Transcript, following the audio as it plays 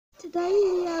Today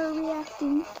we are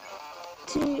reacting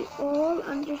to all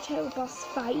Undertale boss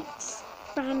fights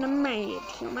random made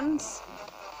humans.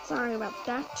 Sorry about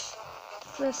that.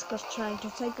 Frisk was trying to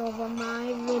take over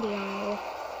my video.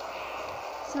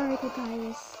 Sorry,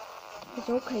 Papyrus. It's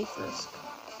okay, Frisk.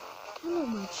 Hello,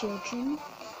 my children.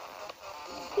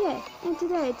 Yeah, and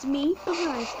today it's me,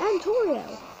 Papyrus, and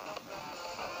Toriel.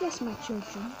 Yes, my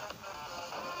children.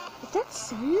 Is that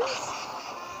serious?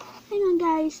 Hang on,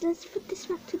 guys. Let's put this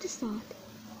back to the start.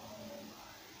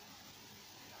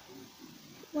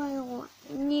 Well,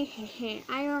 I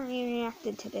already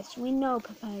reacted to this. We know,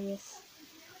 Papyrus.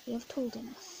 You have told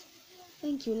us.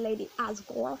 Thank you, Lady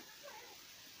Asgore.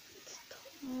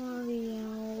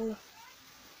 Toriel.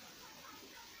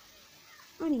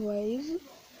 Anyways,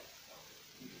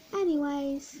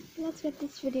 let's get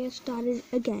this video started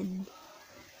again.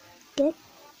 Get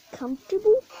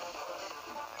comfortable.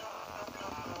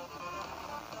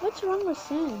 What's wrong with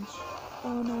Sanj?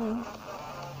 Oh no.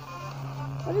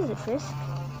 What is it, Frisk?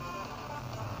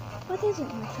 What is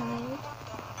it, my child?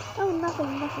 Oh,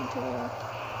 nothing, Toriel.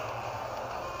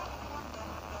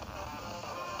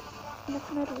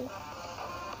 Nothing at all.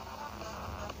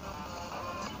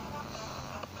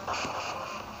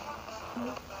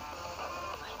 Oh.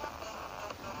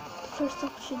 The first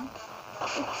option.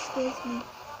 It scares me.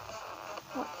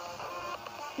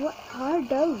 What are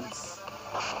those?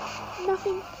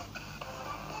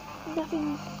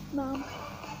 Nothing, Mom.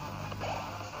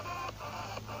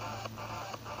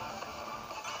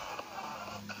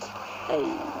 Hey.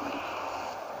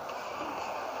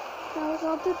 That was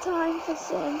not the time for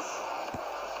Sans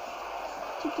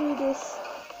to do this.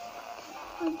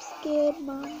 I'm scared,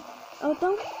 Mom. Oh,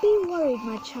 don't be worried,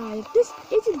 my child. This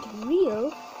isn't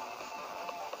real.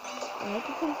 Right,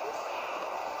 Papyrus?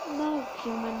 No,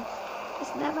 human.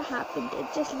 This never happened.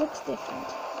 It just looks different.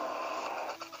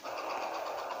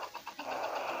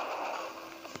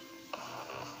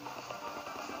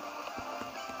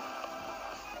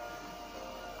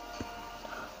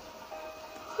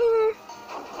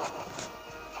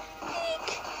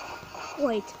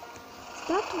 Wait, is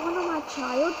that one of my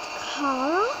child,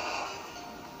 Kara?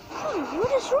 Oh,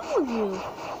 what is wrong with you?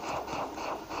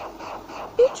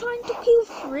 You're trying to kill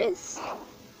Frisk.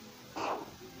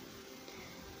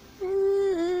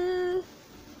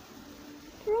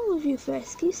 What's wrong with you,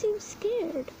 Frisk? You seem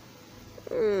scared.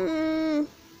 Look,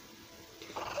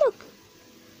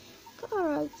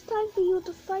 Kara, it's time for you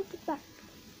to fight back.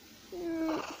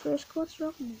 Frisk, what's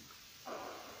wrong?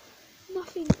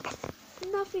 Nothing,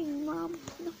 Mom.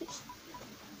 Nothing.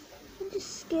 I'm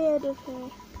just scared of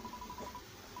her.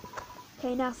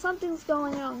 Okay, now something's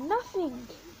going on. Nothing.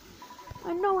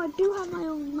 I know I do have my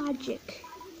own magic.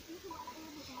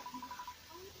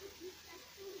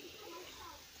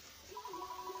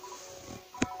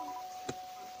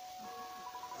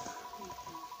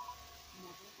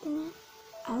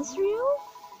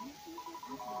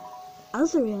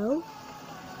 Azrael?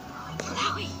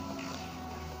 Flowey.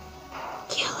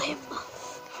 Kill him.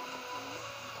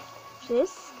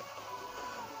 Frisk?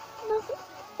 Nothing.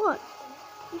 What?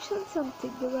 You said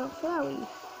something about Flowey.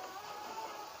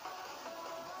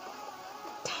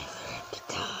 Time for him to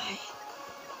die.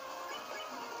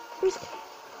 Frisk,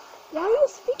 why are you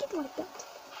speaking like that?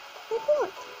 Like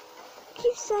what? You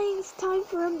keep saying it's time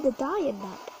for him to die and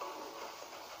that.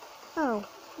 Oh,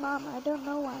 Mom, I don't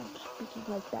know why I'm speaking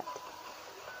like that.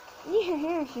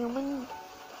 Yeah, human.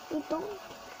 You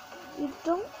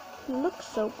don't look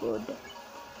so good.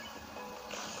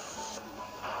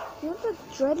 You have a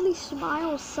dreadly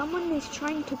smile. Someone is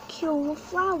trying to kill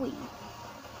Flowey.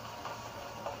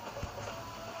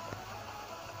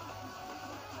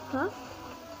 Huh?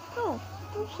 Oh,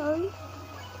 I'm sorry.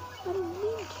 I didn't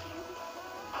mean to.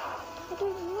 I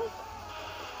don't like.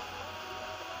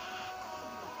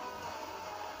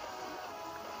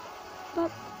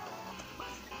 But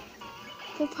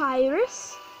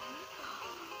Papyrus?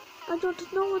 I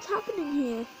don't know what's happening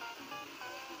here.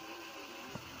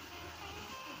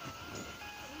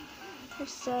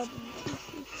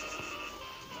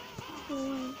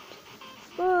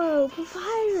 Whoa,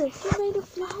 Papyrus, you made a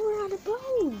flower out of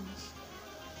bones.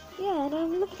 Yeah, and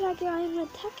it looks like I'm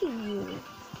attacking you.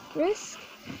 Frisk?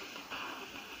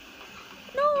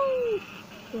 No!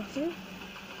 Brother?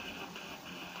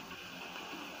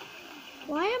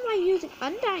 Why am I using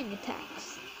undying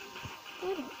attacks? I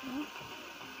don't know.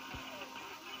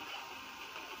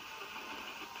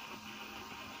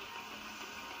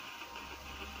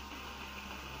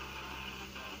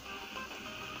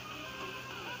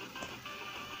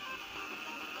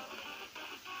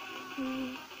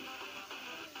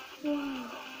 Wow.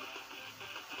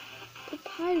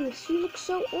 Papyrus, you look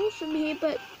so awesome here,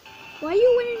 but Why are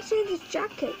you wearing Santa's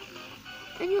jacket?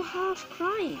 And you're half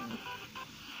crying.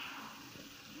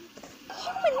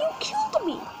 Human, you killed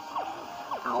me!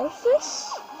 Alphys?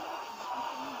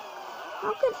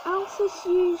 How can Alphys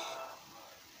use...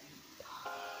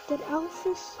 Did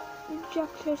Alphys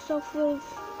inject herself with...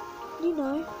 You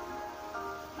know...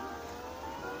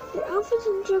 Did Alphys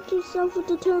inject herself with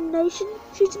determination?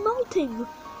 She's melting!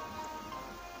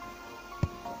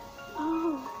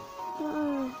 Oh,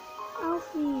 no.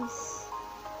 Alphys.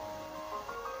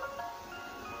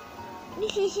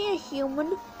 Here,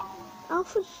 human.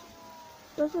 Alphys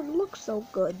doesn't look so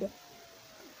good.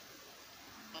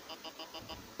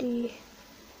 The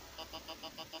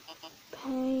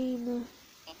pain.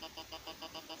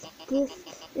 This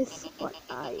is what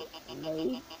I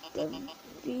made the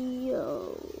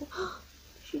video.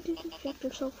 She did inject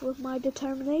herself with my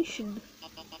determination.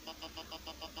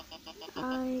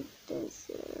 I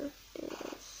deserve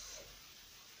this.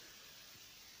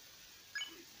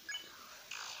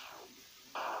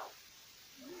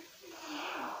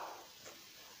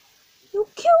 You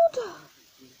killed her!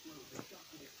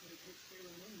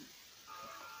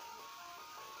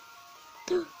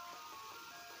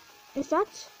 Is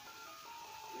that?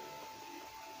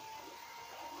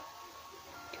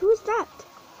 Who is that?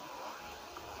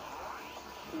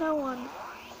 No one.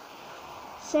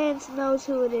 Sans knows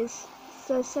who it is,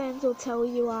 so Sans will tell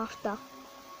you after.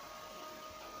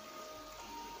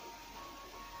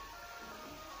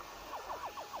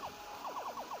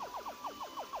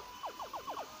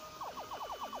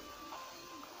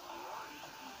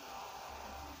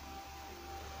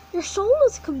 Your soul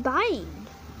is combined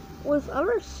with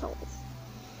other souls.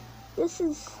 This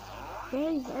is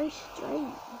very, very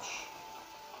strange.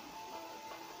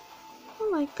 Oh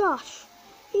my gosh,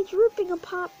 he's ripping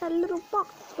apart that little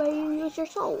box where you use your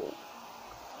soul.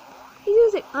 He's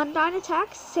using Undyne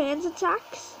attacks, Sans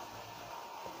attacks.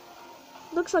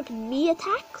 Looks like me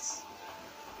attacks.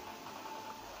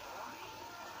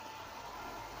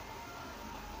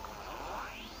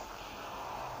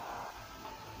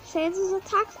 Sans'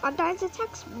 attacks, Undyne's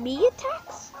attacks, me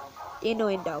attacks? The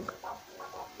annoying dog.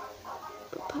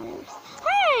 Papyrus.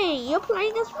 Hey, you're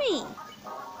playing as me.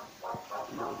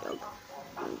 No dog.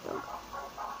 No dog.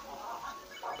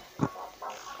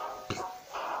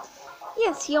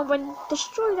 Yes, human,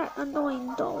 destroy that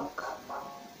annoying dog.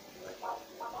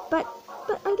 But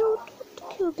I don't want to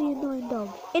kill the annoying dog.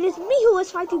 It is me who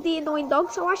is fighting the annoying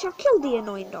dog, so I shall kill the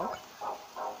annoying dog.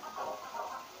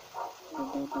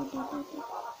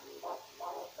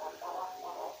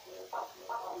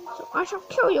 So I shall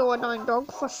kill you, annoying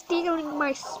dog, for stealing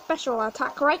my special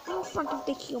attack right in front of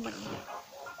the human.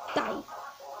 Die.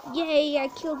 Yay, I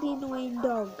killed the annoying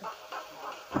dog.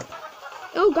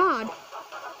 Oh god.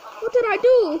 What did I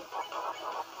do?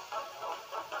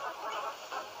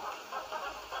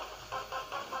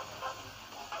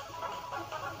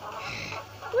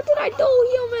 What did I do,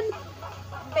 human?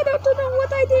 I don't know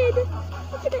what I did.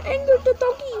 It angered the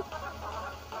doggy.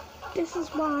 This is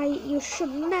why you should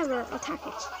never attack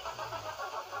it.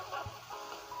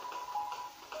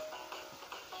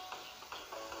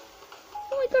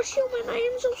 Oh my gosh, human, I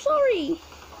am so sorry.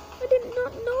 I did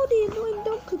not know the annoying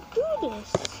dog could do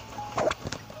this.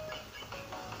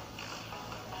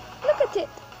 Look at it.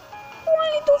 I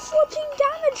only do 14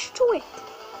 damage to it.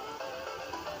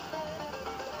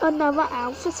 Another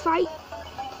Alphys fight.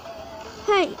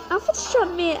 Hey, Alphys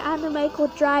showed me an anime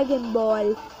called Dragon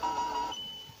Ball.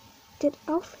 Did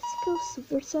Alphys go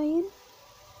Super Saiyan?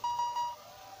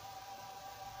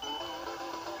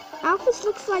 Alphys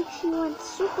looks like she went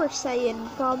Super Saiyan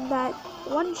from that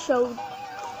one show,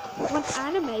 one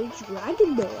anime,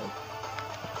 Dragon Ball.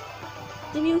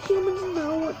 Do you humans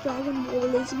know what Dragon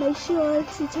Ball is? Make sure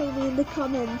to tell me in the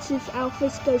comments if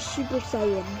Alphys goes Super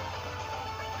Saiyan.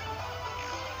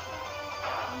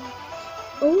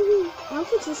 Oh,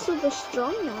 Alphys is super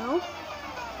strong now.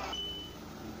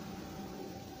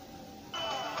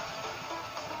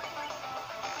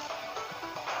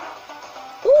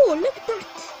 Oh, look at that!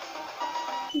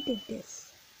 He did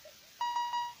this.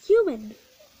 Human,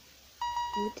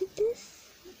 you did this?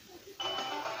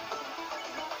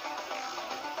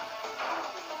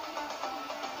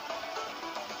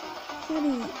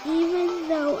 Funny, even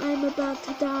though I'm about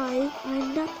to die,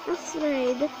 I'm not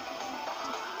afraid.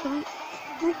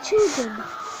 My children,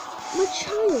 my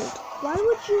child, why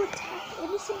would you attack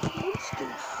innocent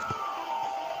monsters?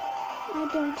 I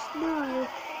don't know.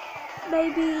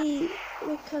 Maybe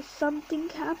because something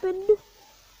happened?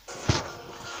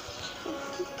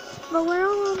 But we're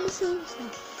all on the same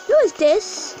side. Who is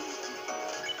this?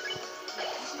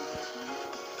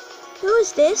 Who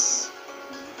is this?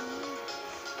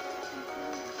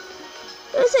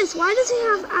 Who's this? Why does he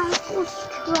have Asgard's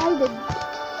trident?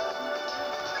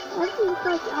 I think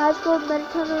like Asgard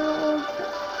mental.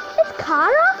 It's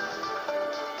Kara?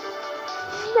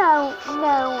 No.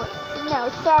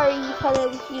 Sorry, fellow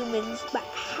humans, but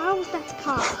how's that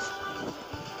Kara?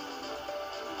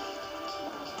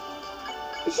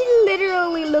 She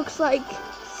literally looks like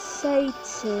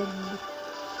Satan.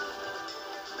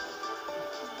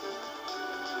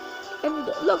 And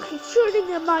look, he's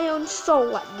shooting my own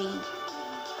soul at me.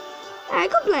 I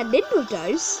can blend in with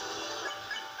those.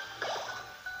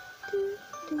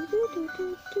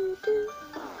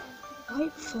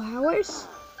 White flowers?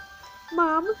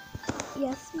 Mom?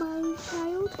 Yes, my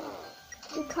child?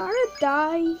 Did Kara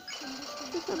die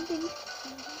or something?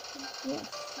 Yes.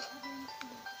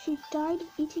 She died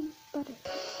eating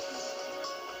buttercups.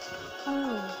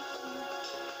 Oh.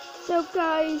 So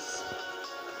guys,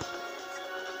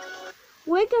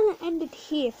 we're gonna end it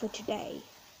here for today.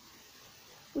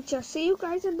 We shall see you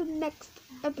guys in the next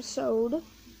episode.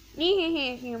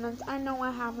 Yeah, humans, I know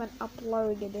I haven't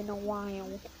uploaded in a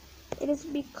while. It is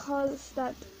because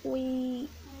that we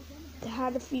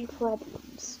had a few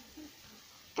problems.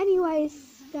 Anyways,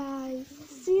 guys,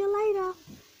 see you later.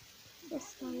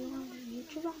 Yes, are you on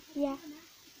YouTuber? Yeah.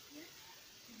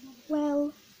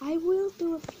 Well, I will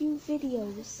do a few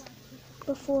videos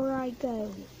before I go.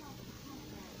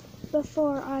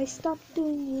 Before I stop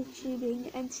doing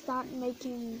YouTubing and start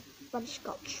making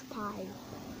butterscotch pie,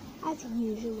 as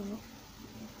usual.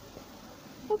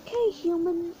 Okay,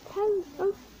 human.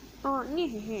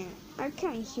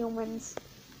 Okay, humans.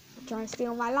 Trying to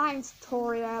steal my lines,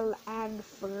 Toriel and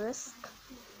Frisk.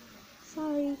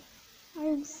 Sorry. I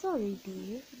am sorry,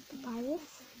 dear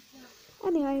papyrus.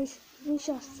 Anyways, we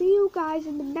shall see you guys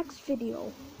in the next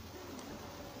video.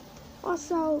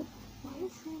 Also, what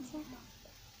is that?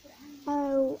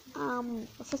 Oh,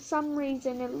 for some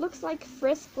reason it looks like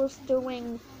Frisk was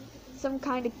doing some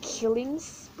kind of killing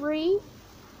spree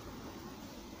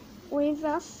with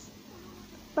us,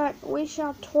 but we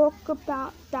shall talk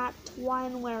about that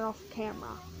when we're off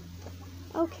camera.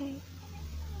 Okay,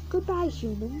 goodbye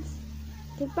humans.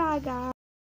 Goodbye guys.